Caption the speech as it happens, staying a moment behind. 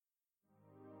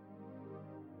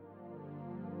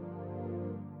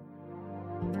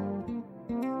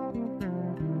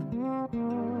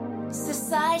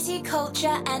variety,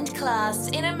 culture, and class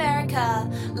in America.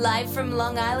 Live from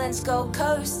Long Island's Gold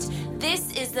Coast,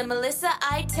 this is the Melissa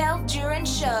Iteld Jurin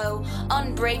Show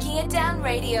on Breaking It Down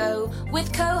Radio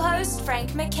with co-host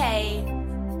Frank McKay.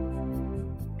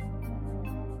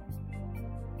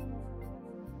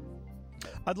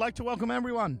 I'd like to welcome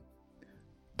everyone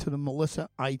to the Melissa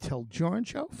Iteld Jurin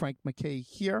Show. Frank McKay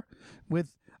here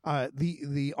with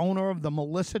the owner of the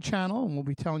Melissa channel, and we'll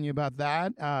be telling you about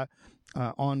that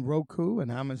on Roku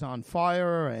and Amazon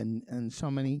Fire and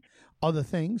so many other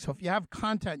things. So if you have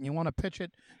content and you want to pitch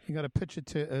it, you got to pitch it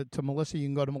to Melissa. You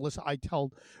can go to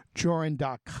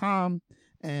melissaiteldjurin.com,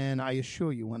 and I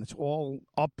assure you, when it's all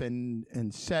up and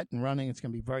set and running, it's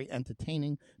going to be very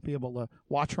entertaining. Be able to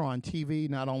watch her on TV,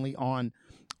 not only on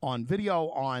video,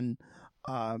 on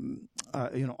on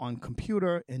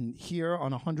computer, and here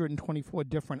on 124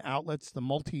 different outlets. The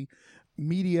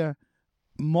multimedia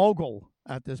mogul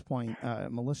at this point,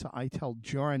 Melissa Iteld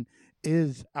Jurin,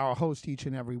 is our host each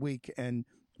and every week. And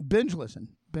binge listen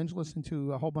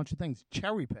to a whole bunch of things,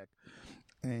 cherry pick,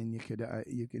 and you could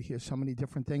hear so many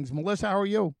different things. Melissa, how are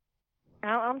you?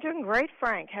 I'm doing great,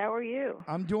 Frank. How are you?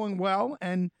 I'm doing well,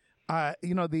 and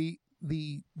the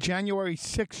January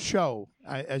 6th show,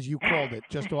 as you called it,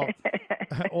 just off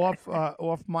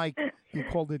mic, you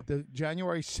called it the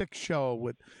January 6th show,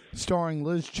 with starring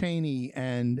Liz Cheney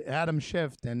and Adam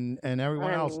Schiff and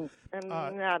everyone else. And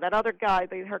that other guy,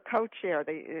 her co-chair,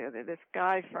 this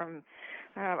guy from,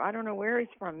 I don't know where he's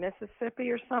from, Mississippi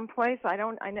or someplace.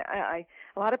 A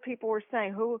lot of people were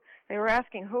saying they were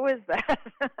asking, who is that?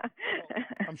 Well,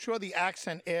 I'm sure the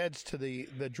accent adds to the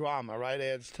drama, right?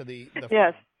 Adds to the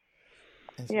yes.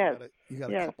 And so you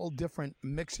got a couple different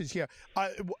mixes here.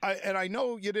 And I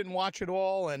know you didn't watch it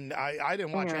all, and I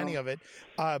didn't watch any of it.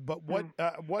 But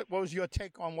what was your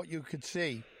take on what you could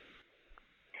see?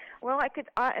 Well, as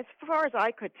far as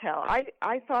I could tell,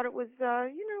 I thought it was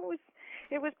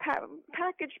it was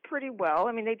packaged pretty well.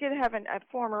 I mean, they did have a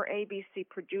former ABC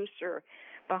producer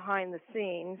behind the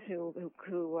scenes who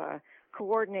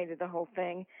coordinated the whole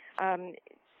thing.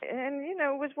 And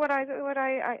it was what I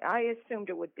assumed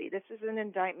it would be. This is an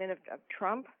indictment of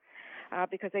Trump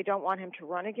because they don't want him to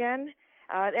run again.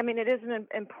 I mean, it isn't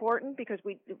important because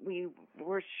we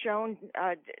were shown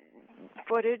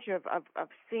footage of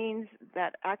scenes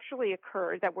that actually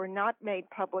occurred that were not made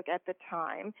public at the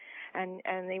time,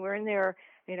 and they were in their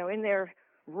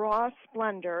raw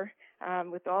splendor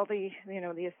with all the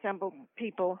the assembled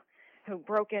people who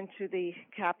broke into the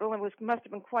Capitol. It must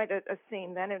have been quite a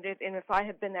scene then, and if I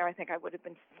had been there, I think I would have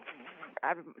been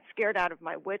scared out of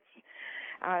my wits.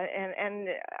 And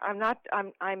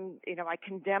I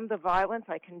condemn the violence.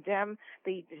 I condemn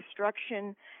the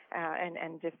destruction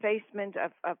and defacement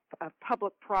of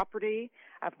public property,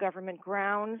 of government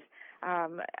grounds.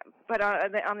 But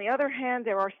on the other hand,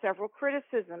 there are several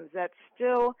criticisms that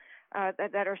still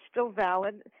that are still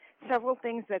valid. Several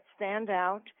things that stand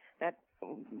out that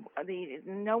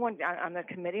no one on the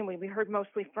committee, and we heard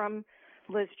mostly from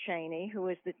Liz Cheney, who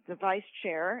is the vice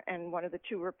chair and one of the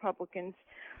two Republicans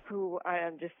who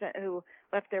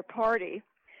left their party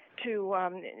to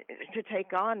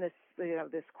take on this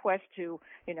quest to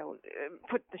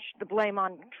put the blame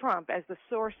on Trump as the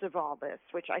source of all this,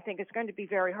 which I think is going to be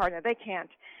very hard. Now they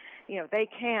can't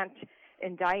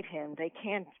indict him. They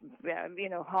can't,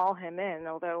 haul him in.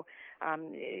 Although,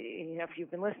 if you've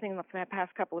been listening the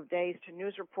past couple of days to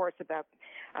news reports about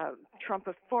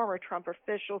former Trump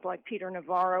officials like Peter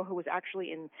Navarro, who was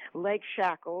actually in leg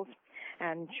shackles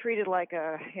and treated like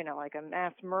a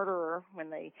mass murderer when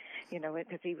they,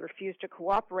 because he refused to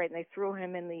cooperate, and they threw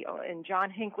him in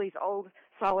John Hinckley's old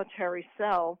solitary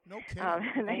cell. No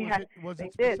kidding. Was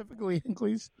it specifically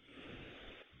Hinckley's?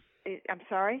 I'm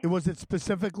sorry? Was it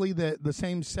specifically the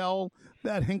same cell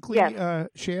that Hinckley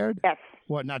shared? Yes.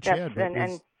 What, not shared, but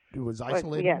it was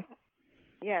isolated? Yes.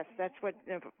 Yes, that's what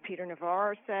Peter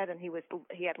Navarro said, and he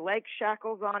had leg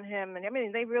shackles on him, and I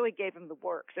mean they really gave him the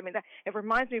works. I mean it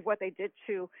reminds me of what they did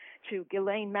to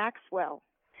Ghislaine Maxwell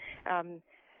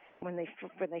when they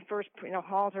first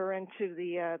hauled her into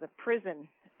the prison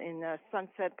in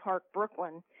Sunset Park,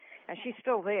 Brooklyn. And she's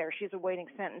still there. She's awaiting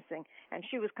sentencing, and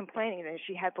she was complaining that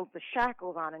she had the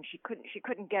shackles on, and she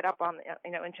couldn't get up on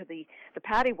into the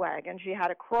paddy wagon. She had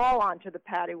to crawl onto the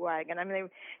paddy wagon. I mean,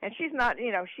 and she's not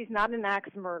an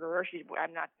axe murderer. She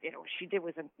did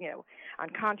was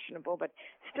unconscionable, but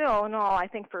still, in all, I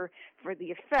think for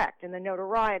the effect and the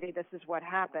notoriety, this is what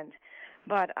happened.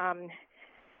 But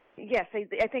yes, I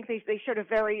think they showed a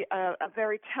very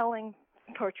telling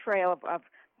portrayal of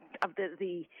of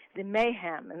the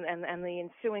mayhem and the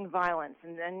ensuing violence.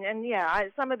 And yeah,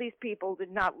 some of these people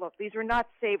did not look. These were not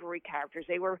savory characters.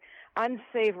 They were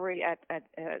unsavory at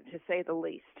to say the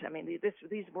least. I mean,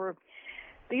 these were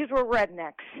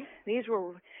rednecks. These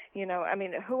were, I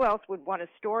mean, who else would want to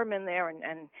storm in there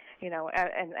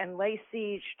and lay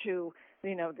siege to,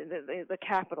 the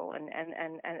Capitol and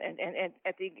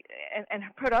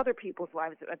put other people's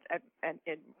lives at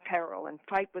peril and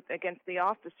fight against the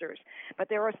officers. But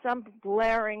there are some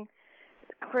glaring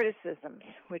criticisms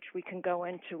which we can go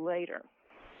into later.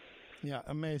 Yeah,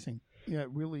 amazing. Yeah,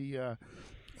 really.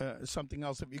 Something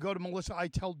else. If you go to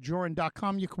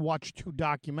MelissaITellJurin.com, you can watch 2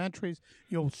 documentaries.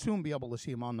 You'll soon be able to see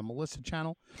them on the Melissa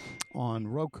channel, on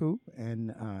Roku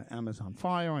and Amazon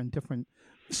Fire and different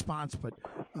spots. But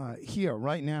here,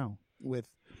 right now, with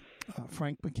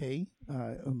Frank MacKay,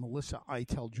 Melissa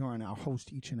Itell-Jurin, our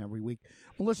host each and every week.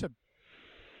 Melissa,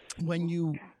 when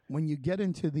you get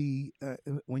into the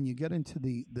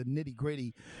nitty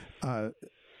gritty,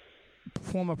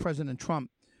 former President Trump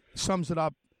sums it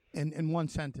up in one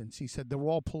sentence. He said they're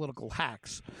all political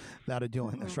hacks that are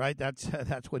doing this, right? That's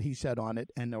what he said on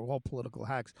it, and they're all political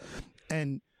hacks.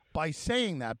 And by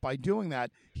saying that, by doing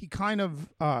that, he kind of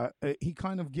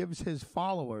gives his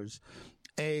followers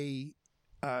a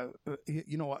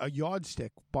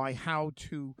yardstick by how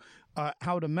to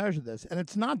measure this. And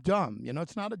it's not dumb.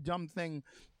 It's not a dumb thing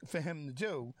for him to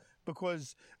do,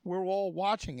 because we're all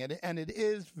watching it, and it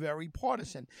is very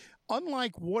partisan.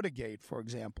 Unlike Watergate, for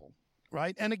example.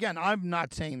 Right. And again, I'm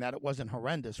not saying that it wasn't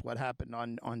horrendous what happened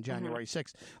on January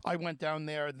 6th. I went down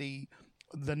there the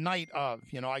night of,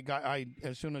 I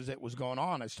as soon as it was going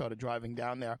on, I started driving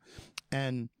down there.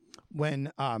 And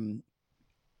when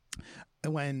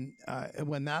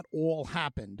that all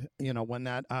happened, when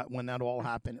that all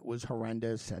happened, it was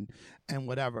horrendous and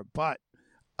whatever. But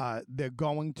they're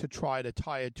going to try to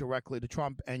tie it directly to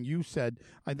Trump. And you said,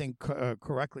 I think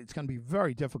correctly, it's going to be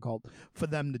very difficult for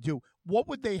them to do. What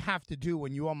would they have to do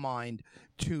in your mind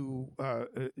to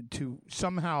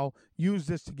somehow use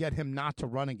this to get him not to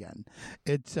run again?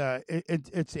 It's a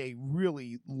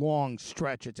really long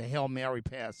stretch. It's a Hail Mary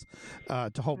pass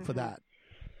to hope for that.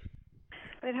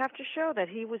 They'd have to show that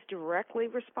he was directly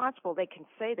responsible. They can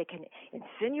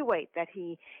insinuate that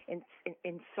he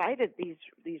incited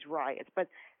these riots. But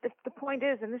the point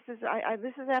is, and this is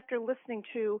after listening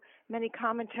to many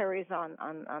commentaries on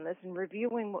this and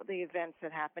reviewing the events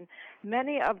that happened.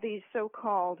 Many of these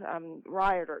so-called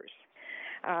rioters.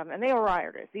 And they are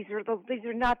rioters. These are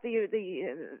not the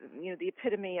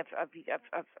epitome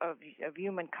of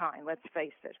humankind. Let's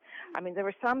face it. I mean, there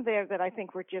were some there that I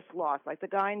think were just lost, like the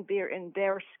guy in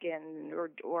bearskin,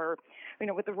 or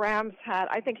with the Rams hat.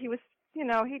 I think he was,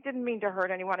 he didn't mean to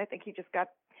hurt anyone. I think he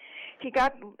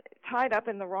got tied up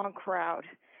in the wrong crowd.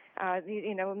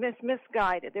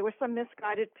 Misguided. There were some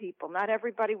misguided people. Not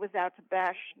everybody was out to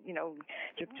bash,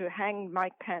 to hang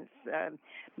Mike Pence.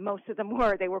 Most of them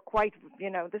were. They were quite,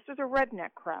 this was a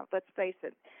redneck crowd. Let's face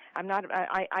it. I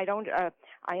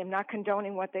am not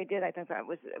condoning what they did. I think that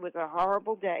it was a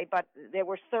horrible day. But there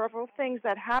were several things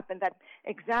that happened that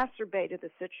exacerbated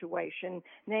the situation.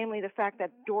 Namely, the fact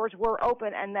that doors were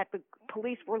open and that the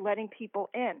police were letting people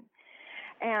in.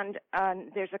 And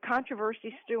there's a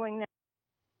controversy stewing now.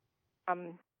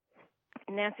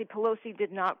 Nancy Pelosi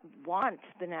did not want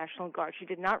the National Guard. She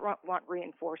did not want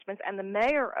reinforcements. And the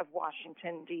mayor of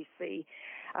Washington, D.C.,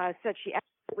 said she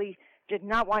absolutely did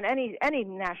not want any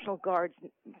National Guard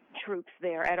troops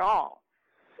there at all.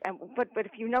 But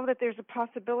if you know that there's a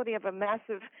possibility of a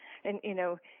massive,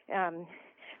 a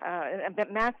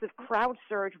massive crowd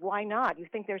surge, why not? You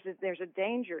think there's a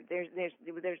danger. There's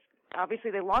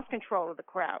obviously they lost control of the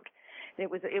crowd. It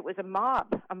was a mob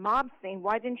scene.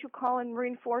 Why didn't you call in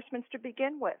reinforcements to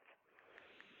begin with?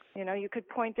 You could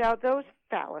point out those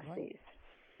fallacies.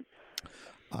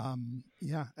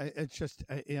 Yeah, it's just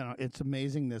it's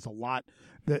amazing. There's a lot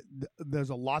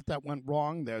that went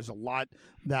wrong. There's a lot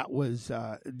that was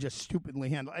just stupidly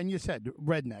handled. And you said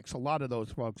rednecks. A lot of those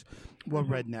folks were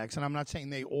rednecks, and I'm not saying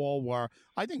they all were.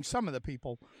 I think some of the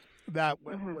people that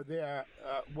were there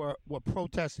were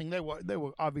protesting. They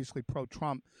were obviously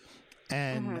pro-Trump.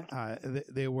 And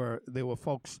they were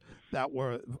folks that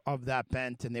were of that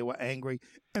bent, and they were angry.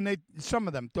 And some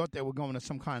of them thought they were going to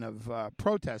some kind of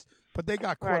protest, but they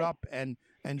got caught up, and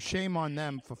shame on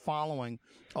them for following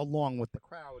along with the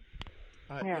crowd.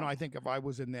 I think if I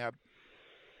was in their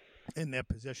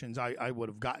positions, I would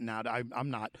have gotten out. I'm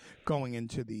not going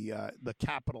into the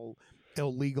Capitol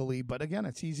illegally, but again,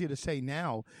 it's easier to say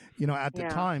now. At the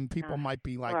time, people might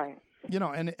be like. Right.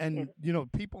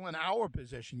 People in our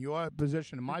position, your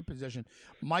position and my position,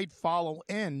 might follow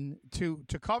in to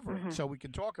cover it, so we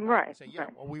can talk about it and say,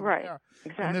 we were there,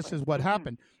 exactly. and this is what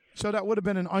happened. So that would have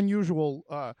been an unusual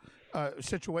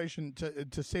situation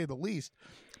to say the least.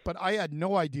 But I had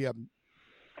no idea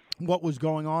what was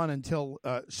going on until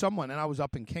someone, and I was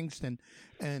up in Kingston,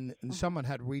 and someone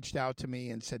had reached out to me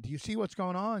and said, "Do you see what's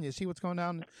going on? You see what's going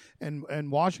down in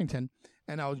Washington?"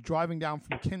 And I was driving down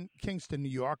from Kingston, New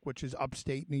York, which is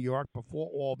upstate New York before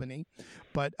Albany,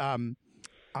 but I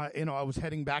was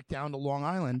heading back down to Long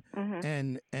Island,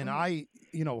 and I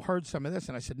heard some of this,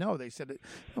 and I said, no. They said,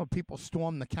 people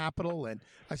stormed the Capitol, and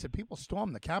I said, people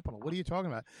stormed the Capitol. What are you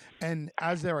talking about? And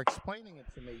as they're explaining it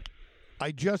to me,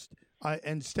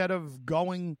 instead of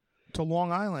going to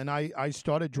Long Island, I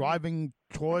started driving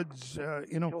towards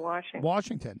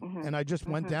Washington, and I just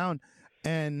went down,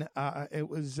 and it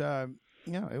was.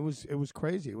 It was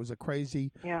crazy. It was a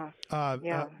crazy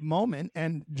moment,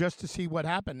 and just to see what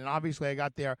happened. And obviously, I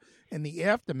got there in the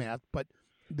aftermath, but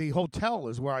the hotel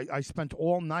is where I spent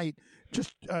all night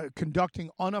just conducting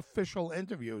unofficial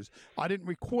interviews. I didn't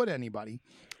record anybody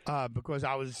because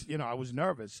I was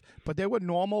nervous. But they were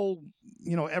normal,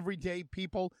 everyday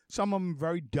people. Some of them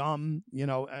very dumb.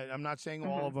 I'm not saying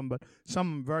all of them, but some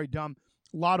of them very dumb.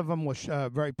 A lot of them were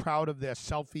very proud of their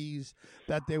selfies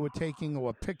that they were taking,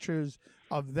 or pictures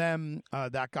of them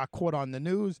that got caught on the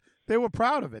news. They were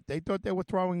proud of it. They thought they were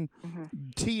throwing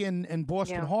tea in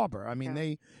Boston Harbor. I mean,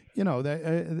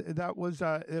 that was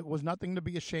it was nothing to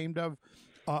be ashamed of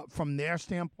from their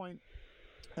standpoint.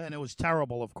 And it was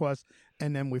terrible, of course.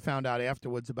 And then we found out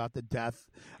afterwards about the death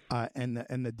and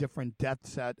the different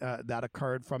deaths that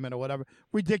occurred from it or whatever.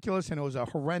 Ridiculous, and it was a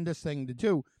horrendous thing to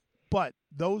do. But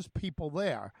those people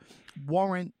there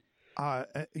weren't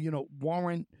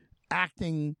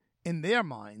acting in their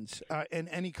minds in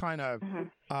any kind of,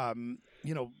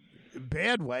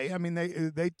 bad way. I mean,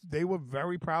 they were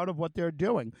very proud of what they're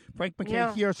doing. Frank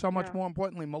MacKay here, so much more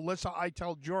importantly,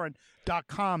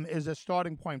 MelissaITellJurin.com is a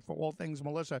starting point for all things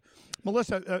Melissa.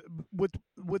 Melissa, with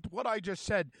what I just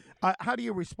said, how do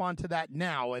you respond to that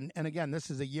now? And again, this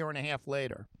is a year and a half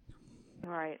later.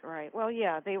 Right. Well,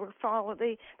 they were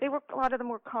They were, a lot of them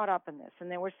were caught up in this, and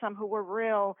there were some who were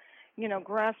real,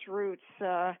 grassroots,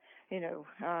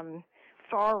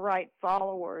 far right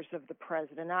followers of the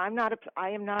president. Now, I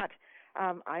am not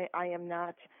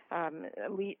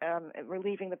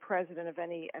relieving the president of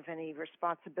any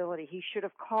responsibility. He should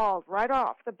have called right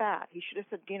off the bat. He should have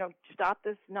said, stop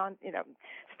this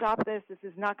stop this. This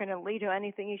is not going to lead to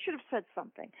anything. He should have said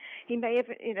something. He may have,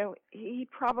 he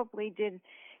probably did.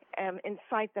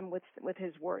 Incite them with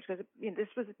his words, because this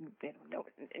was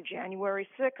January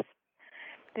 6th.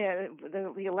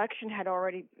 The election had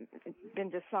already been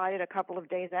decided a couple of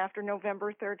days after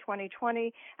November 3rd,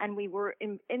 2020, and we were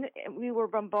we were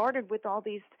bombarded with all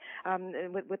these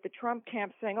with the Trump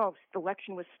camp saying, "Oh, the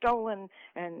election was stolen,"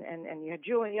 and you had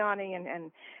Giuliani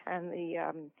and the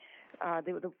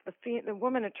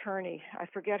woman attorney, I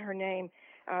forget her name.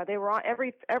 They were on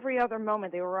every other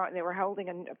moment. They were holding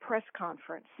a press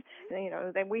conference. Then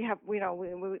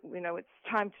it's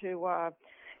time to.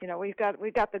 We've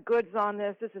got the goods on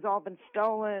this. This has all been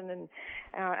stolen, and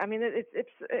I mean,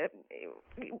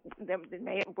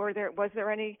 was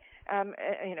there any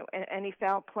any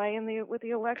foul play with the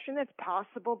election? It's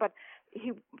possible, but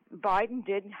Biden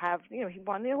did have he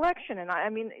won the election, and I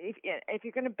mean, if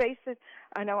you're going to base it,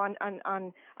 I know on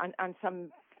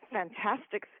some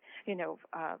fantastic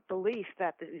belief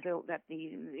that the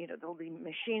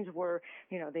machines were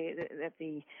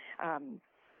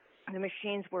the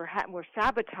machines were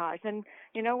sabotaged, and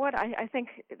you know what? I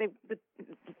think the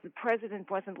president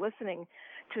wasn't listening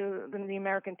to the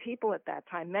American people at that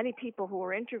time. Many people who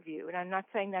were interviewed, and I'm not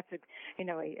saying that's a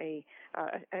 100%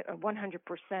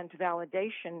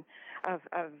 validation of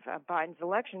Biden's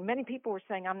election. Many people were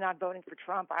saying, "I'm not voting for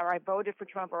Trump," or "I voted for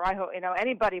Trump," or "I hope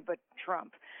anybody but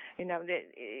Trump."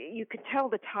 You could tell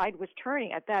the tide was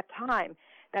turning at that time.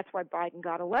 That's why Biden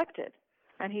got elected.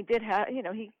 And he did have,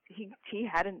 he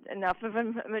had enough of a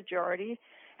majority,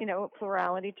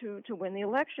 plurality to win the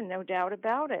election, no doubt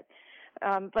about it.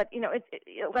 But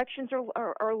elections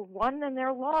are won and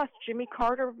they're lost. Jimmy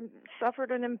Carter suffered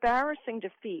an embarrassing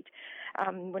defeat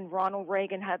when Ronald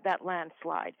Reagan had that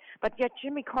landslide. But yet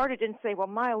Jimmy Carter didn't say, "Well,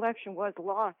 my election was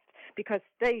lost because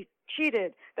they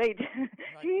cheated." They, right.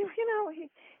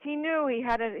 He knew he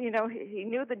had he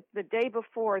knew the day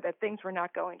before that things were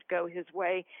not going to go his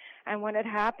way, and when it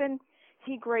happened,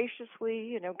 he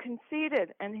graciously,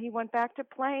 conceded, and he went back to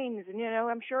planes, and,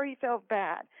 I'm sure he felt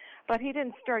bad. But he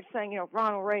didn't start saying,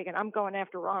 Ronald Reagan, I'm going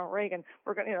after Ronald Reagan.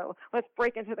 We're going to, let's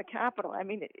break into the Capitol. I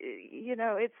mean,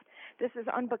 this is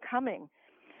unbecoming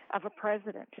of a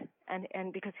president,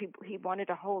 and because he wanted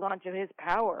to hold on to his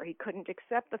power, he couldn't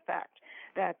accept the fact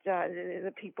that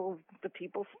the people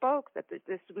spoke, that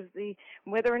this was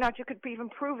whether or not you could even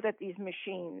prove that these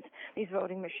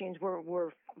voting machines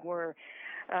were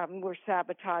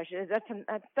sabotaged.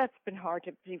 That's been hard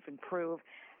to even prove.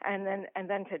 And then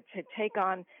to take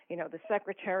on the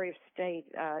Secretary of State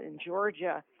in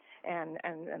Georgia and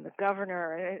the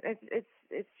governor,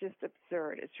 it's just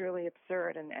absurd. It's really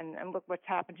absurd. And look what's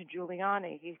happened to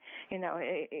Giuliani.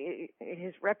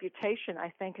 His reputation,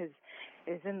 I think,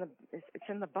 is in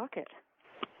the bucket.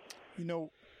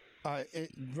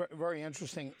 Very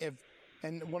interesting.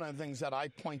 And one of the things that I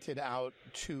pointed out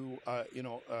to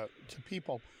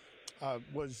people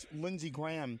was Lindsey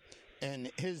Graham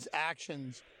and his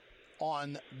actions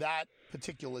on that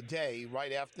particular day,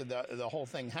 right after the whole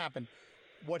thing happened.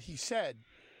 What he said,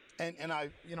 and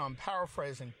I'm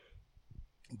paraphrasing,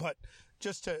 but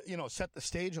just to set the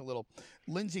stage a little,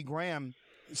 Lindsey Graham,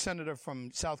 senator from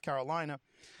South Carolina,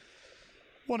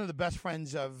 one of the best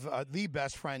friends of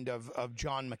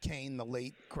John McCain, the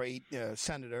late great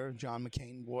senator John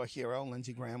McCain, war hero.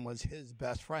 Lindsey Graham was his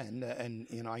best friend,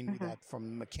 and I knew that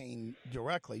from McCain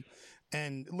directly.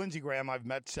 And Lindsey Graham I've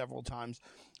met several times,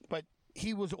 but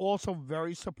he was also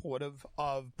very supportive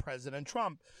of President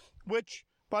Trump, which,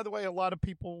 by the way, a lot of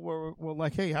people were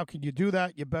like, "Hey, how could you do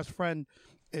that? Your best friend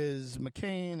is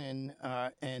McCain,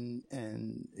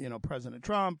 and President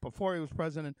Trump before he was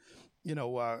president,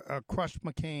 crushed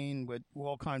McCain with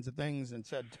all kinds of things and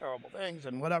said terrible things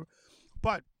and whatever."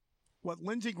 But what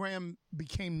Lindsey Graham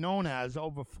became known as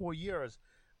over 4 years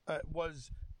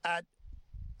was at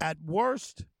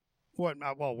worst.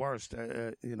 Worst.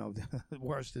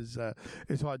 Worst is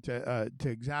hard to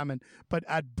examine, but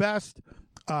at best,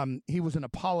 he was an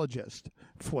apologist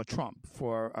for Trump,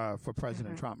 for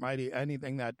President Trump. Right?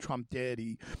 Anything that Trump did,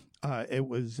 it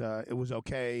was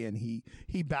okay, and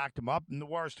he backed him up. And the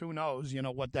worst, who knows?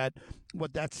 What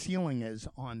that ceiling is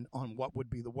on what would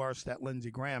be the worst that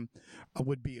Lindsey Graham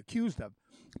would be accused of.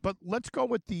 But let's go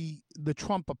with the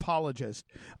Trump apologist.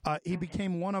 He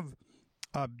became one of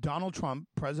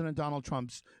President Donald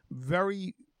Trump's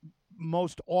very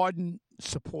most ardent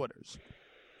supporters.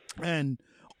 And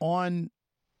on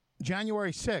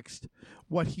January 6th,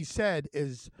 what he said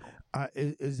is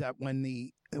that when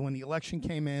the election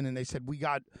came in and they said we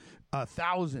got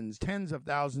thousands, tens of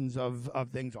thousands of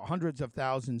things, or hundreds of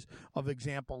thousands of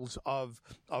examples of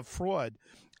fraud,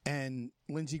 and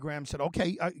Lindsey Graham said,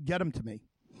 "Okay, get them to me,"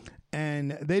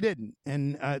 and they didn't.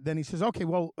 And then he says, "Okay,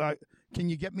 well, can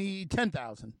you get me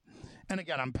 10,000?" And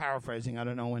again, I'm paraphrasing. I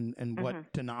don't know in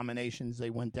what denominations they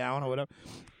went down or whatever.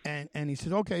 And he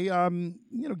says, "Okay,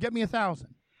 get me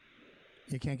 1,000."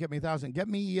 You can't get me 1,000. Get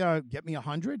me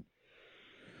 100.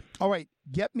 All right,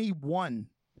 get me one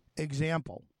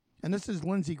example. And this is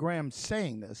Lindsey Graham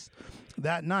saying this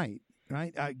that night,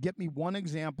 right? Get me one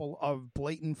example of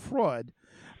blatant fraud,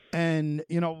 and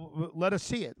let us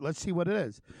see it. Let's see what it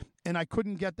is. And I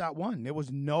couldn't get that one. There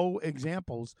was no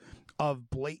examples of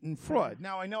blatant fraud.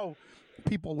 Now, I know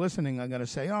people listening are going to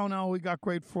say, "Oh, no, we got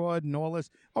great fraud and all this."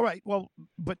 All right, well,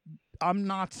 but I'm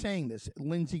not saying this.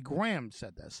 Lindsey Graham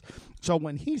said this. So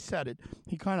when he said it,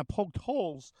 he kind of poked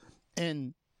holes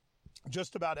in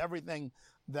just about everything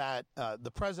that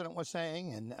the president was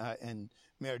saying and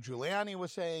Mayor Giuliani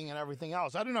was saying and everything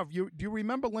else. I don't know if do you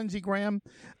remember Lindsey Graham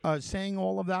saying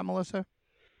all of that, Melissa?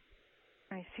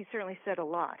 He certainly said a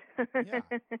lot. Yeah,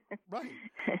 right.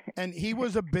 And he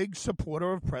was a big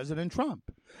supporter of President Trump.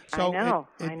 So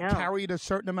I know. Carried a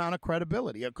certain amount of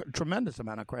credibility, a tremendous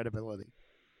amount of credibility.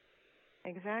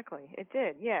 Exactly. It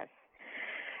did, yes.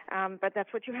 But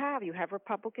that's what you have. You have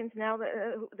Republicans now.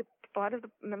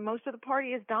 Most of the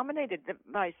party is dominated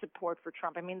by support for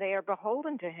Trump. I mean, they are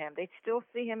beholden to him. They still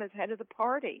see him as head of the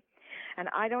party. And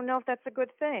I don't know if that's a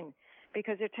good thing,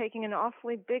 because they're taking an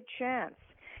awfully big chance.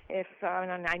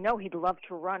 And I know he'd love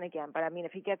to run again, but I mean,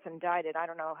 if he gets indicted, I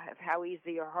don't know how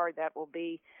easy or hard that will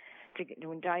be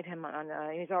to indict him on.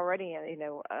 He's already,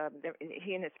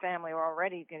 he and his family are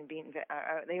already going to be.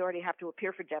 They already have to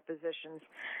appear for depositions.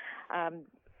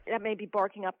 That may be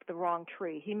barking up the wrong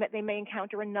tree. They may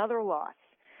encounter another loss,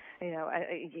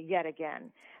 yet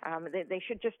again. They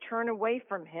should just turn away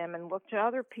from him and look to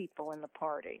other people in the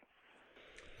party.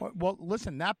 Well,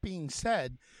 listen, that being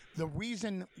said, the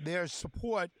reason there's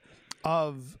support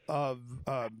of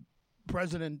former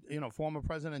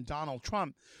President Donald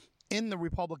Trump in the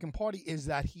Republican Party is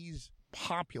that he's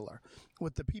popular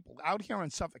with the people. Out here in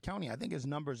Suffolk County, I think his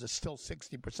numbers are still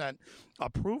 60%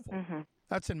 approval.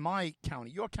 That's in my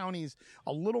county. Your county's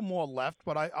a little more left,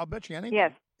 but I'll bet you anything.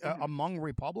 Yes. Among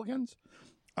Republicans,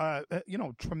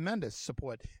 tremendous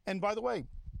support. And by the way,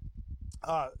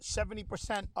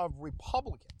 70% of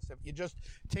Republicans, if you just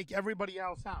take everybody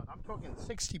else out, I'm talking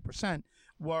 60%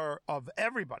 were of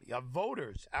everybody, of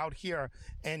voters out here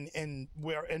in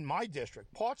my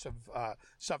district, parts of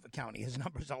Suffolk County, his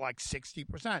numbers are like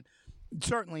 60%.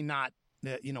 Certainly not,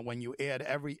 when you add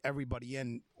everybody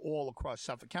in all across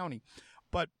Suffolk County.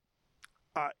 But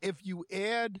if you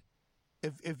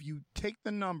take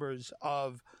the numbers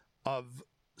of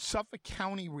Suffolk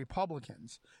County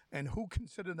Republicans and who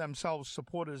consider themselves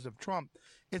supporters of Trump,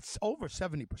 it's over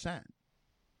 70%.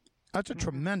 That's a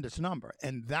tremendous number,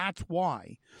 and that's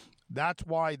why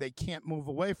they can't move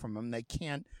away from him. They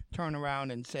can't turn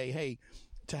around and say, "Hey,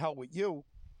 to hell with you.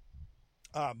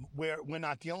 We're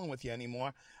not dealing with you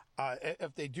anymore."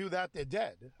 If they do that, they're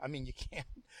dead. I mean, you can't.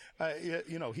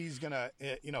 He's gonna.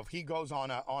 If he goes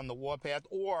on the warpath,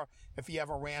 or if he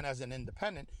ever ran as an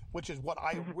independent, which is what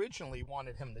I originally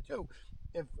wanted him to do.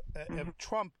 If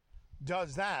Trump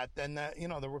does that, then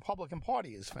the Republican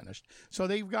Party is finished. So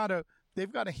they've got to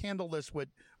handle this with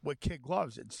kid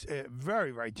gloves. It's a very,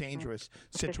 very dangerous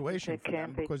situation for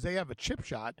them because they have a chip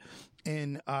shot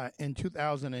in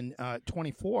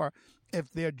 2024 if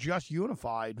they're just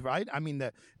unified, right? I mean,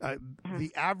 the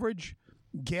average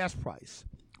gas price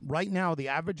right now, the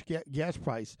average gas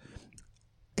price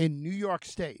in New York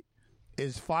State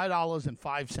is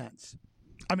 $5.05.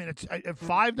 I mean, it's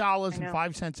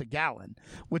 $5.05 a gallon,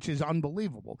 which is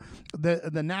unbelievable.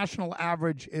 The national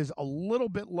average is a little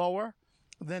bit lower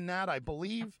than that, I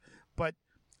believe, but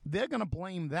they're going to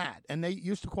blame that. And they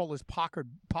used to call this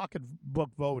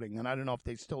pocketbook voting, and I don't know if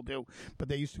they still do, but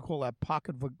they used to call that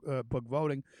pocketbook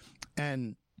voting.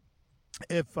 And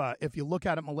if you look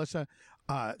at it, Melissa,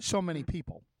 so many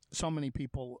people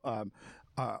are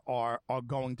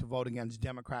going to vote against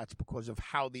Democrats because of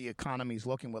how the economy is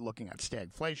looking. We're looking at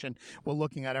stagflation. We're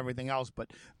looking at everything else.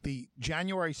 But the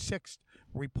January 6th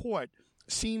report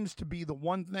seems to be the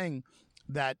one thing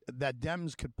that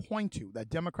Dems could point to, that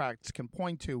Democrats can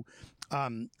point to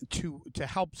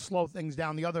help slow things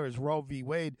down. The other is Roe v.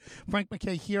 Wade. Frank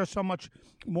MacKay here. So much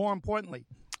more importantly,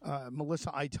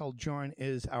 Melissa Eitel-Jurin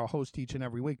is our host each and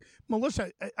every week.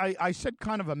 Melissa, I said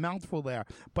kind of a mouthful there,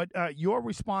 but your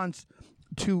response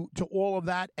to all of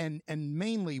that, and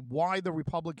mainly why the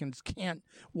Republicans can't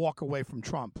walk away from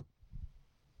Trump.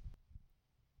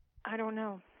 I don't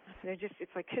know.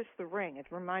 It's like Kiss the Ring. It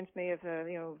reminds me of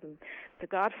the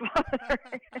Godfather.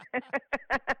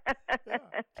 Yeah.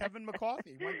 Kevin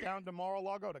McCarthy went down to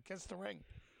Mar-a-Lago to kiss the ring.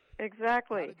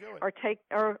 Exactly. Or take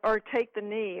the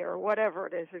knee, or whatever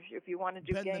it is. If you want to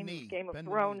do Game of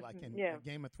Thrones,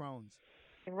 Game of Thrones.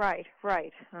 Right.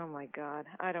 Oh my God,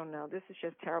 I don't know. This is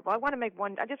just terrible. I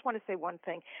just want to say one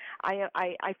thing.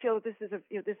 I feel this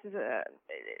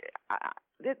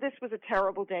was a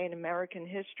terrible day in American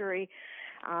history.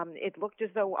 It looked as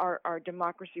though our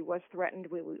democracy was threatened.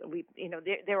 We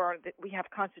have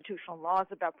constitutional laws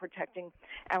about protecting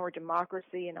our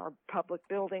democracy and our public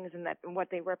buildings and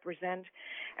what they represent.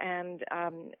 And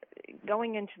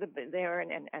going into there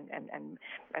and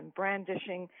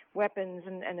brandishing weapons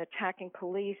and attacking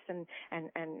police and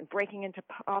breaking into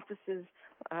offices.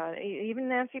 Even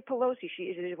Nancy Pelosi,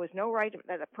 there was no right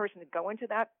that a person to go into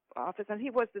that office. And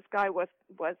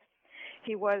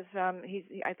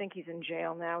I think he's in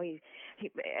jail now. And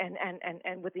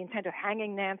with the intent of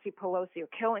hanging Nancy Pelosi or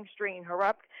stringing her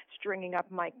up, stringing up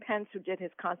Mike Pence, who did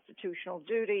his constitutional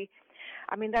duty.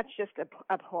 I mean, that's just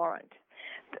abhorrent.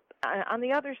 On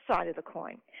the other side of the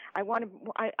coin, I want to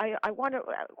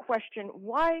question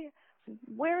why.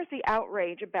 Where is the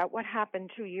outrage about what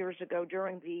happened 2 years ago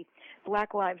during the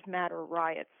Black Lives Matter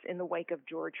riots in the wake of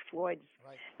George Floyd's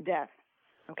death?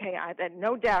 Okay,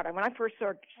 no doubt. When I first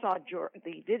saw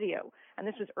the video, and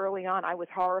this was early on, I was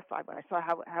horrified when I saw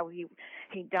how he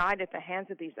died at the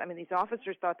hands of these. I mean, these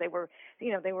officers thought they were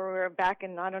back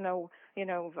in in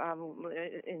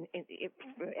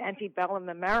antebellum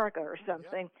America or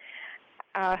something.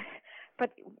 Yeah.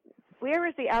 But where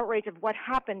is the outrage of what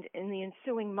happened in the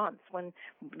ensuing months when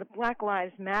the Black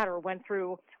Lives Matter went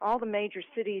through all the major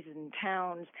cities and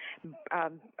towns,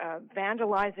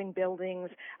 vandalizing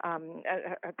buildings,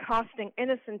 accosting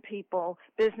innocent people,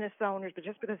 business owners, but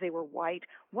just because they were white?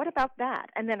 What about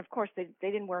that? And then, of course, they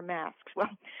didn't wear masks.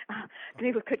 Well,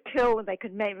 people could kill and they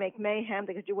could make mayhem.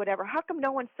 They could do whatever. How come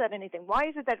no one said anything? Why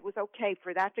is it that it was okay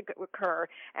for that to occur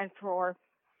and for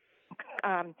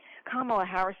Kamala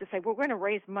Harris to say, we're going to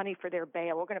raise money for their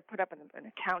bail. We're going to put up an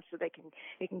account so they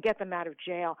can get them out of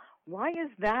jail. Why is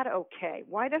that okay?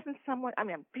 Why doesn't someone, I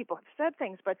mean, people have said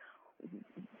things, but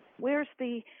where's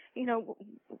the,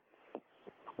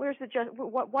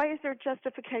 why is there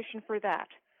justification for that?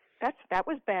 That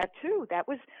was bad too. That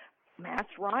was mass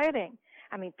rioting.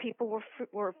 I mean, people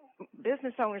were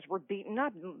business owners were beaten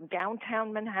up.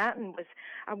 Downtown Manhattan was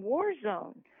a war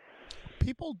zone.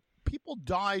 People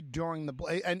died during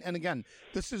the and again,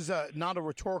 this is not a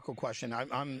rhetorical question.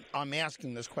 I'm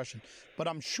asking this question, but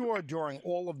I'm sure during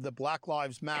all of the Black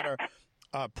Lives Matter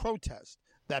protests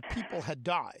that people had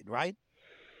died, right?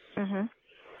 Mm-hmm.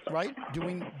 Right? Do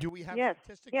we have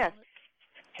statistics? Yes.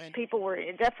 On it? People were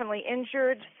definitely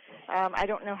injured. I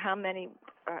don't know how many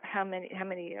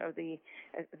of the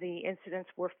incidents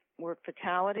were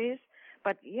fatalities,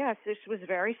 but yes, this was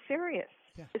very serious.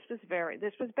 Yeah. This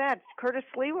was bad. Curtis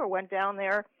Lewa went down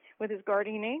there with his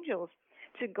guardian angels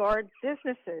to guard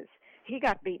businesses. He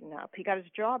got beaten up. He got his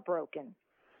jaw broken.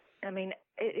 I mean,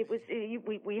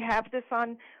 we have this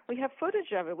on. We have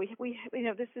footage of it. We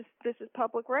this is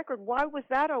public record. Why was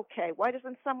that okay? Why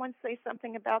doesn't someone say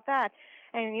something about that?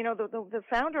 And the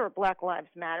founder of Black Lives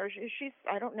Matter, she's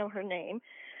I don't know her name.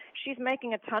 She's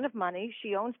making a ton of money.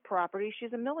 She owns property.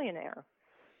 She's a millionaire.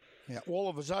 Yeah, all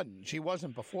of a sudden, she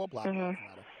wasn't before Black Lives Matter.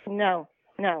 No.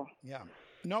 Yeah,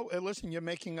 no. Listen, you're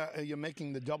making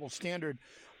the double standard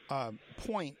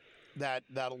point that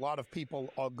a lot of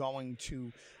people are going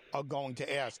to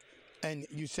ask. And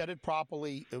you said it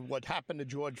properly. What happened to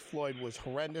George Floyd was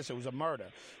horrendous. It was a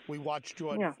murder. We watched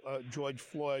George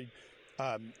Floyd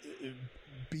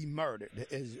be murdered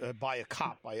by a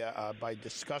cop, by a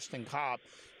disgusting cop.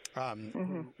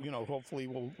 Who, hopefully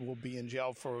will be in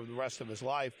jail for the rest of his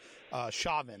life.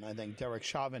 Chauvin, I think, Derek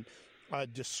Chauvin, a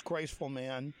disgraceful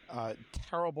man,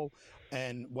 terrible.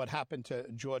 And what happened to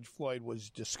George Floyd was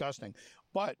disgusting.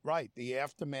 But, right, the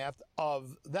aftermath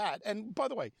of that. And, by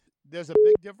the way, there's a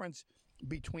big difference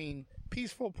between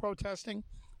peaceful protesting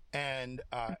and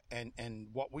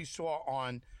what we saw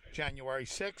on January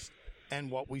 6th and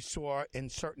what we saw in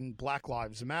certain Black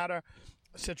Lives Matter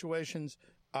situations.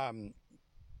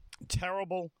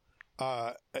 Terrible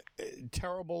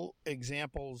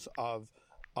examples of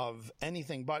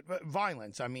anything but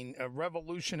violence. I mean,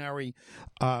 revolutionary,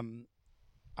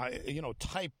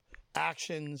 type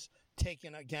actions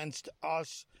taken against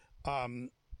us and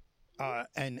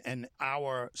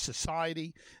our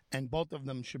society, and both of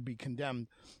them should be condemned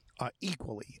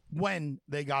equally when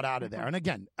they got out of there. And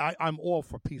again, I'm all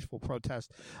for peaceful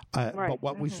protest, but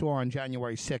what we saw on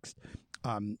January 6th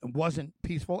wasn't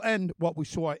peaceful, and what we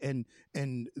saw in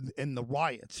the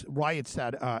riots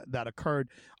that occurred.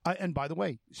 And by the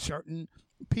way, certain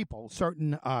people,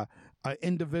 certain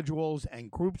individuals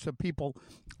and groups of people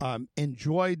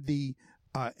enjoyed the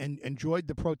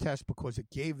protest because it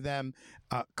gave them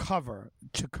cover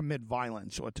to commit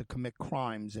violence or to commit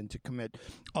crimes and to commit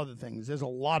other things. There's a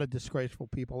lot of disgraceful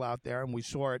people out there, and we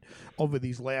saw it over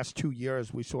these last 2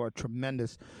 years. We saw a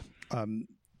tremendous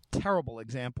terrible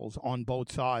examples on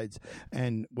both sides,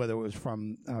 and whether it was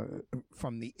from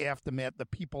the aftermath, the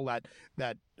people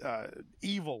that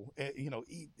evil,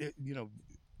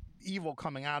 evil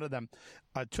coming out of them,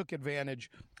 took advantage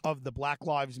of the Black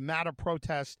Lives Matter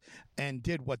protest and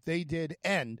did what they did,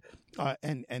 and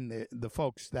the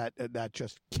folks that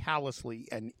just callously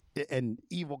and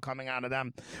evil coming out of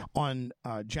them on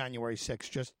January 6th,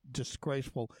 just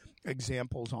disgraceful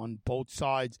examples on both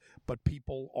sides, but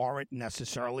people aren't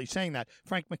necessarily saying that.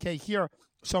 Frank MacKay here.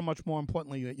 So much more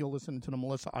importantly, you're listening to the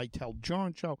Melissa Iteld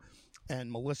Jurin Show,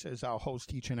 and Melissa is our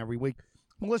host each and every week.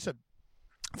 Melissa,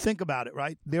 think about it,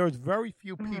 right? There's very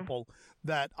few people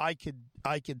that I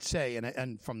could say,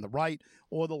 and from the right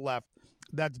or the left,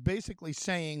 that's basically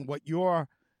saying what you're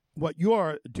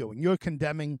doing. You're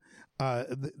condemning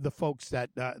the folks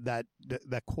that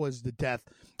caused the death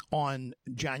on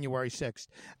January 6th,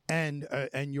 and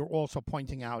you're also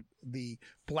pointing out the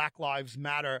Black Lives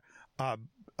Matter,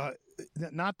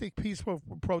 not the peaceful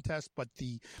protest, but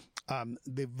the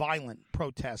violent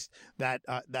protest that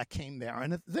came there.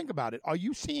 And think about it: are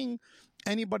you seeing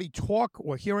anybody talk,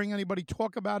 or hearing anybody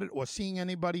talk about it, or seeing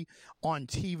anybody on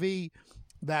TV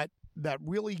that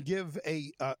really give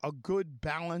a good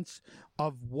balance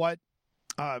of what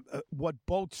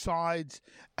both sides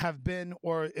have been,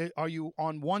 or are you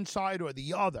on one side or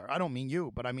the other? I don't mean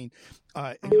you, but I mean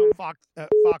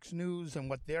Fox News and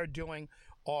what they're doing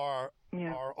are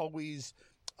always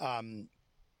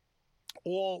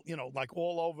all like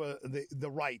all over the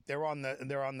right. They're on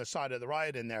the side of the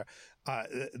right, and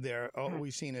they're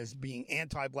always seen as being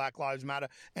anti-Black Lives Matter,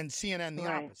 and CNN the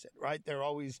opposite, right? They're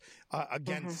always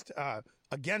against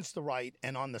the right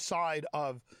and on the side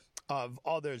of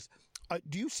others.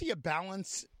 Do you see a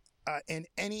balance in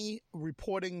any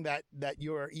reporting that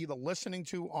you're either listening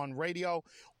to on radio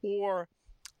or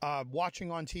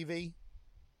watching on TV?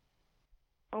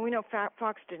 Well, we know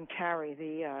Fox didn't carry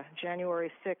the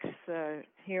January 6th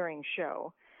hearing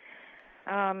show.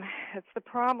 That's the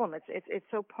problem. It's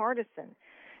so partisan,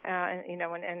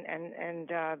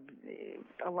 and a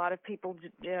lot of people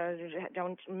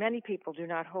don't. Many people do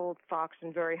not hold Fox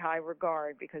in very high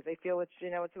regard because they feel it's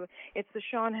the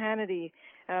Sean Hannity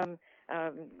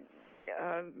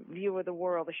view of the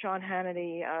world, the Sean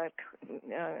Hannity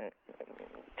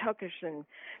Tuckerson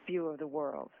view of the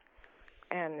world,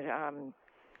 and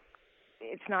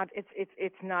it's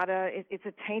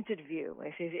a tainted view.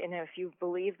 If you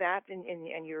believe that,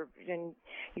 and you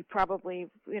probably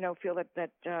feel that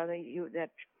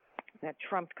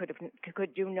Trump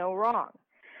could do no wrong.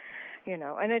 And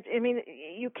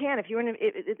you can if you're in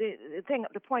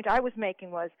the point I was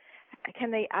making was,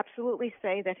 can they absolutely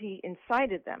say that he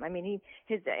incited them? He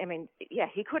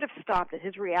could have stopped it.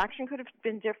 His reaction could have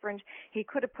been different. He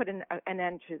could have put an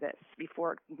end to this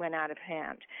before it went out of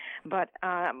hand. But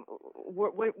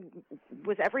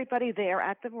was everybody there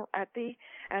at the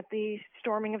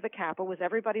storming of the Capitol? Was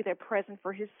everybody there present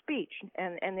for his speech?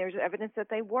 And there's evidence that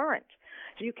they weren't.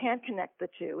 So you can't connect the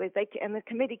two. And the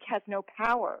committee has no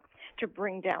power to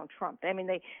bring down Trump.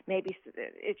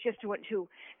 It's just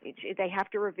they have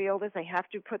to reveal this. They have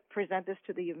to present this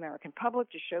to the American public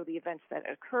to show the events that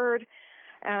occurred.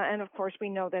 And of course, we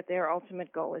know that their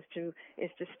ultimate goal is to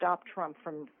stop Trump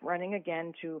from running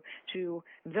again, to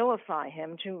vilify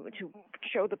him, to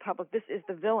show the public this is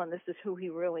the villain, this is who he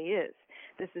really is.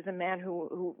 This is a man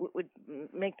who would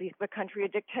make the country a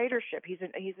dictatorship. He's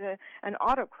an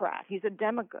autocrat. He's a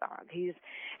demagogue. He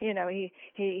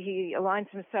aligns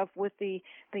himself with the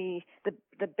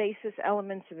basis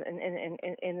elements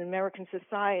in American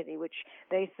society, which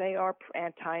they say are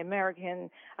anti-American,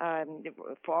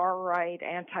 far right,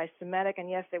 anti-Semitic. And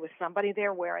yes, there was somebody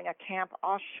there wearing a Camp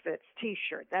Auschwitz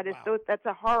T-shirt. That's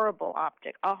a horrible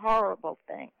optic, a horrible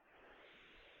thing.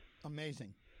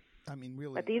 Amazing. I mean,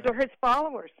 really. But these are his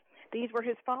followers. These were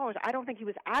his followers. I don't think he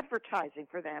was advertising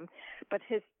for them, but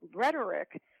his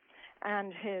rhetoric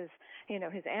and his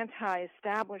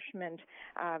anti-establishment,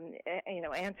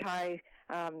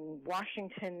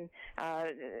 anti-Washington,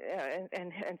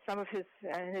 and some of his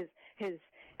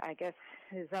I guess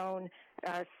his own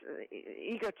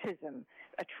egotism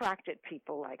attracted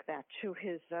people like that to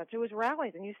his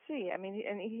rallies. And you see,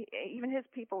 even his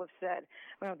people have said,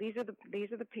 well, these are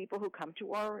the people who come to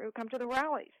the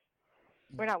rallies.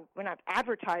 We're not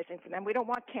advertising for them. We don't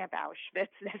want Camp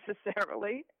Auschwitz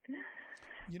necessarily,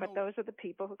 but those are the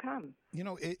people who come.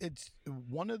 It's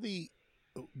one of the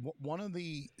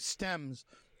stems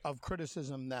of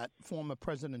criticism that former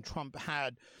President Trump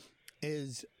had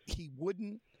is he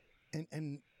wouldn't.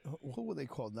 And what were they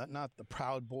called? Not the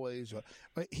Proud Boys.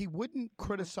 But he wouldn't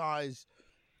criticize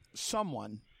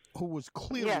someone who was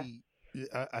clearly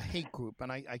a hate group. And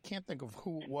I can't think of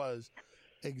who it was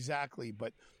exactly,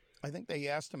 but I think they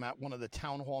asked him at one of the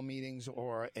town hall meetings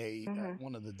or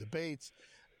one of the debates,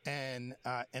 and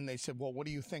they said, "Well, what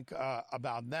do you think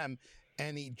about them?"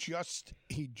 And he just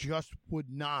would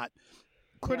not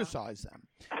criticize them.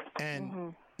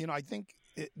 And I think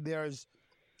there's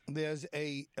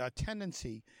a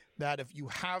tendency that if you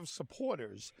have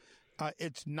supporters,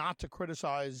 it's not to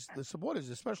criticize the supporters,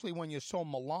 especially when you're so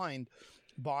maligned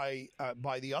by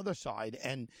the other side,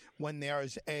 and when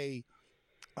there's a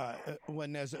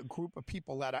group of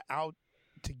people that are out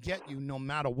to get you, no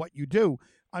matter what you do.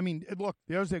 I mean, look,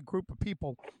 there's a group of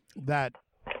people that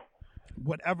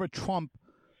whatever Trump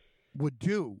would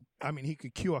do, he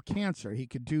could cure cancer. He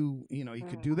could do, he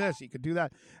could do this, he could do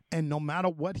that. And no matter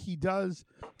what he does,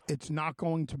 it's not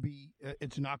going to be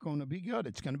good.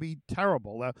 It's going to be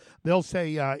terrible. They'll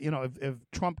say, if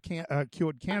Trump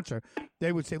cured cancer,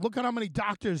 they would say, look at how many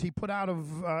doctors he put out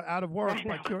of work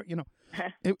by cure,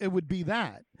 it would be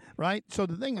that, right? So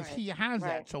the thing is, he has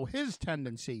that. So his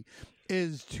tendency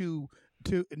is to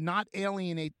not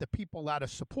alienate the people that are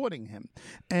supporting him.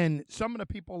 And some of the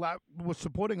people that were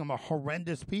supporting him are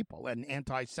horrendous people, and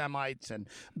anti-Semites and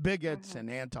bigots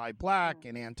and anti-black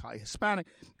and anti-Hispanic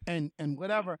and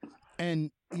whatever.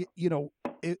 And,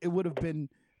 it would have been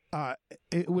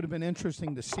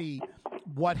interesting to see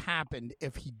what happened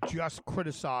if he just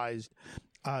criticized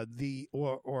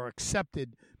or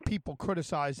accepted people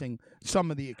criticizing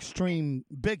some of the extreme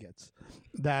bigots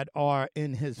that are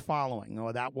in his following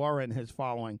or that were in his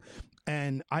following.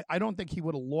 And I don't think he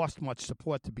would have lost much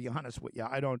support, to be honest with you.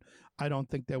 I don't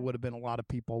think there would have been a lot of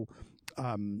people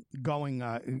going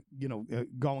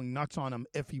nuts on him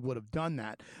if he would have done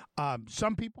that.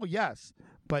 Some people, yes,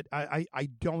 but I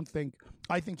don't think.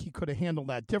 I think he could have handled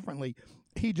that differently.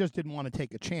 He just didn't want to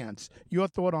take a chance. Your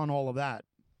thought on all of that?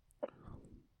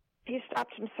 He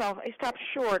stopped himself. He stopped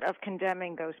short of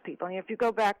condemning those people. And if you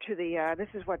go back to the, this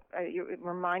is what it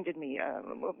reminded me.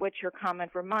 What your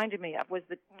comment reminded me of was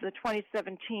the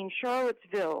 2017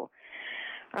 Charlottesville.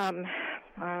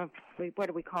 What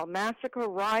do we call massacre,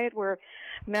 riot, where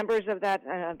members of that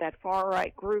far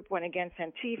right group went against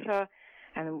Antifa,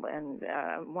 and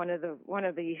one of the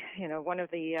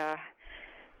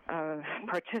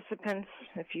participants,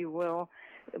 if you will,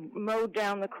 mowed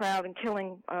down the crowd and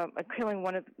killing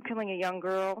a young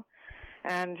girl.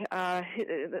 And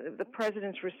the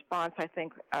president's response, I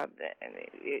think,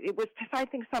 it was. I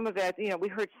think some of it. We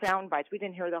heard sound bites. We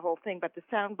didn't hear the whole thing, but the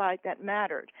sound bite that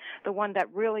mattered, the one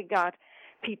that really got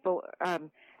people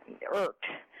irked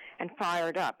and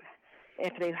fired up,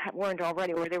 if they weren't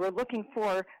already, where they were looking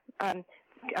for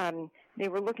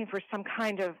some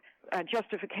kind of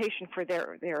justification for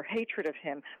their hatred of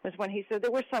him, was when he said there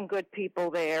were some good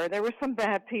people there were some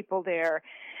bad people there.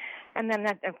 And then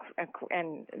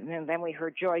then we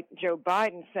heard Joe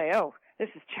Biden say, "Oh, this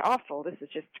is awful. This is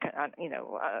just,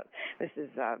 this is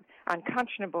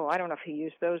unconscionable." I don't know if he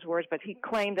used those words, but he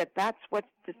claimed that that's what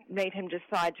made him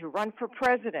decide to run for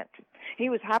president. He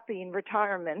was happy in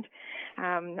retirement.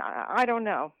 I don't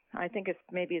know. I think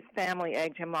maybe his family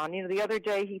egged him on. The other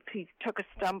day he took a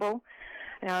stumble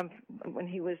when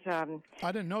he was. I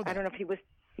didn't know that. I don't know if he was.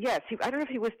 Yes, I don't know if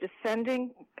he was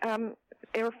descending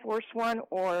Air Force One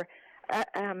or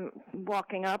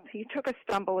walking up. He took a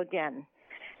stumble again,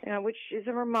 which is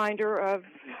a reminder of,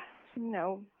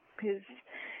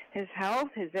 his health,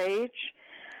 his age.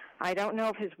 I don't know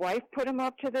if his wife put him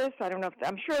up to this. I don't know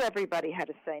I'm sure everybody had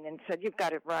a say and said, "You've got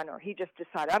to run," or he just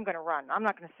decided, "I'm going to run. I'm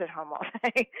not going to sit home all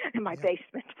day in my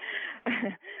basement."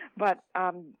 But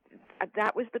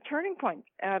that was the turning point.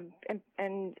 And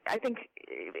I think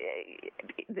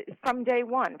from day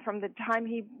one, from the time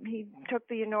he took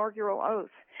the inaugural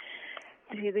oath,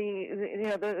 the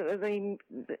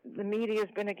media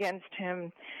has been against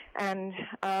him, and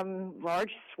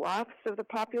large swaths of the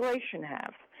population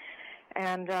have.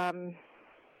 And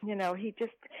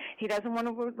he doesn't want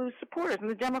to lose supporters, and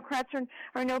the Democrats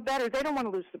are no better. They don't want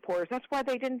to lose supporters. That's why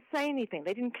they didn't say anything.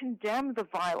 They didn't condemn the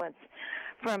violence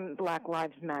from Black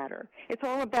Lives Matter. It's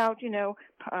all about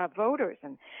voters,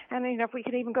 and if we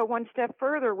could even go one step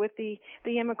further with the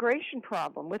immigration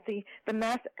problem, with the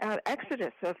mass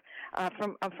exodus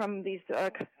from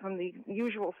the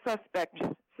usual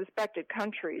suspected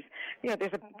countries.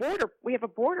 There's a border. We have a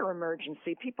border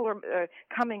emergency. People are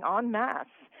coming en masse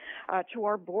to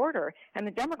our border, and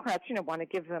the Democrats, want to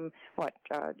give them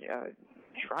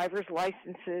driver's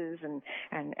licenses and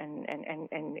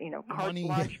carte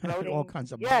blanche voting. All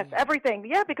kinds of yes, money. Everything.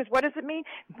 Yeah, because what does it mean?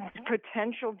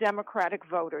 Potential Democratic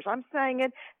voters. I'm saying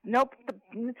it. Nope.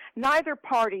 Neither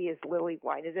party is lily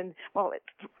white.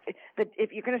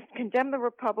 If you're going to condemn the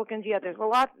Republicans, there's a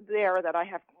lot there that I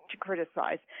have to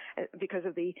criticize because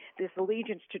of this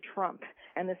allegiance to Trump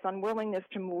and this unwillingness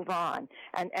to move on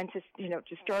and to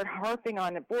start harping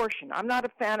on abortion. I'm not a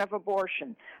fan of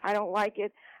abortion. I don't like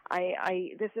it.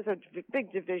 This is a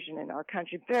big division in our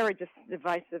country, very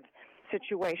divisive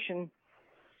situation.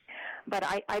 But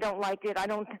I don't like it.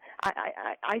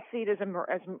 I see it as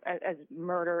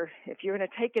murder. If you're going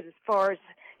to take it as far as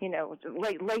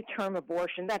late term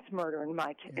abortion, that's murder in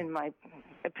my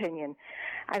opinion.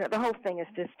 The whole thing is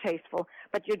distasteful.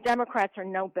 But your Democrats are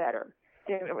no better.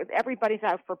 Everybody's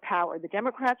out for power. The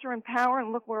Democrats are in power,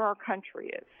 and look where our country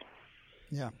is.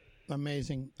 Yeah,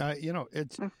 amazing.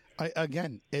 It's.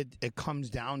 It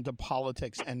comes down to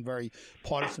politics and very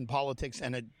partisan politics,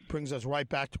 and it brings us right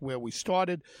back to where we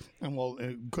started. And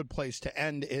a good place to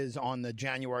end is on the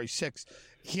January 6th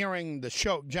hearing, the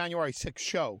show, January 6th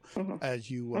show,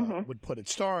 as you would put it,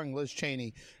 starring Liz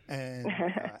Cheney and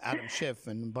Adam Schiff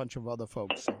and a bunch of other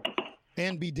folks. So,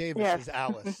 Ann B. Davis is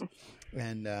Alice.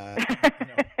 And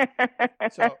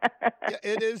so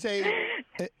it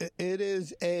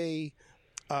is a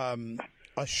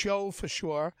show for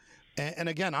sure. And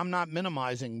again, I'm not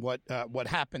minimizing what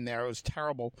happened there. It was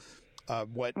terrible.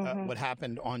 What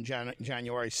happened on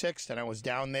January 6th, and I was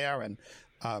down there, and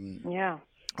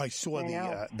I saw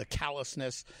the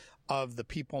callousness of the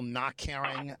people not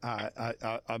caring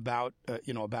about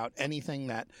about anything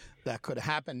that could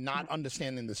happen, not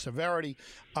understanding the severity.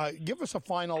 Give us a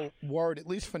final word, at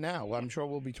least for now. I'm sure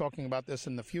we'll be talking about this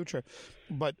in the future,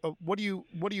 but what do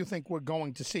you think we're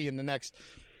going to see in the next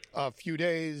few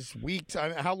days, weeks?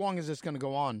 How long is this going to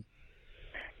go on?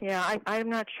 Yeah, I'm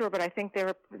not sure, but I think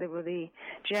there were the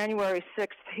January 6th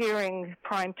hearing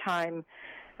primetime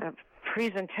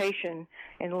presentation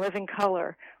in living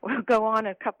color will go on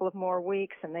a couple of more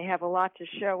weeks, and they have a lot to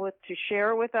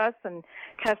share with us and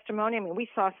testimony. I mean, we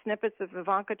saw snippets of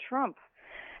Ivanka Trump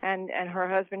and her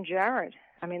husband Jared.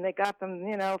 I mean, they got them,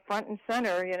 front and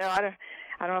center. I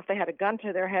don't know if they had a gun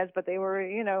to their heads, but they were,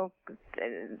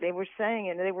 they were saying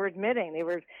and they were admitting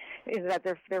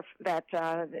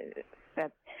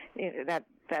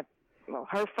that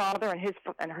her father and his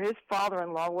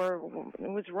father-in-law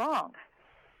was wrong.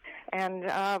 And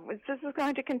this is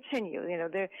going to continue.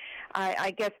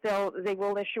 I guess they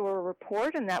will issue a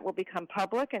report, and that will become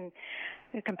public, and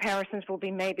comparisons will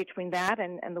be made between that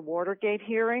and the Watergate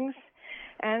hearings.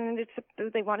 And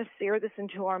they want to sear this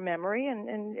into our memory,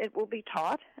 and it will be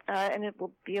taught, and it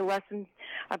will be a lesson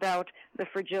about the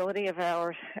fragility of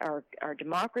our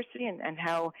democracy and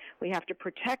how we have to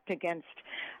protect against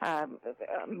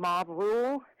mob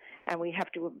rule, and we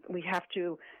have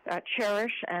to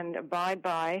cherish and abide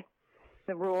by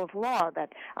the rule of law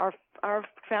that our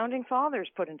founding fathers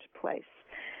put into place,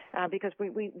 because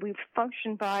we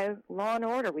function by law and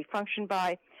order. We function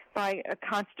by a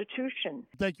constitution.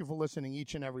 Thank you for listening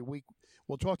each and every week.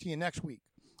 We'll talk to you next week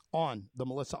on the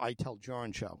Melissa Eitel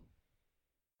Jurin Show.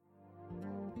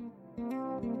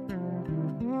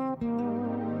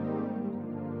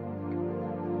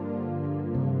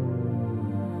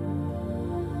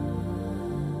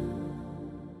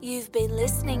 You've been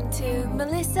listening to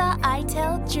Melissa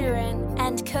Eitel Jurin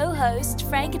and co-host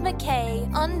Frank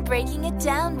McKay on Breaking It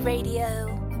Down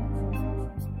Radio.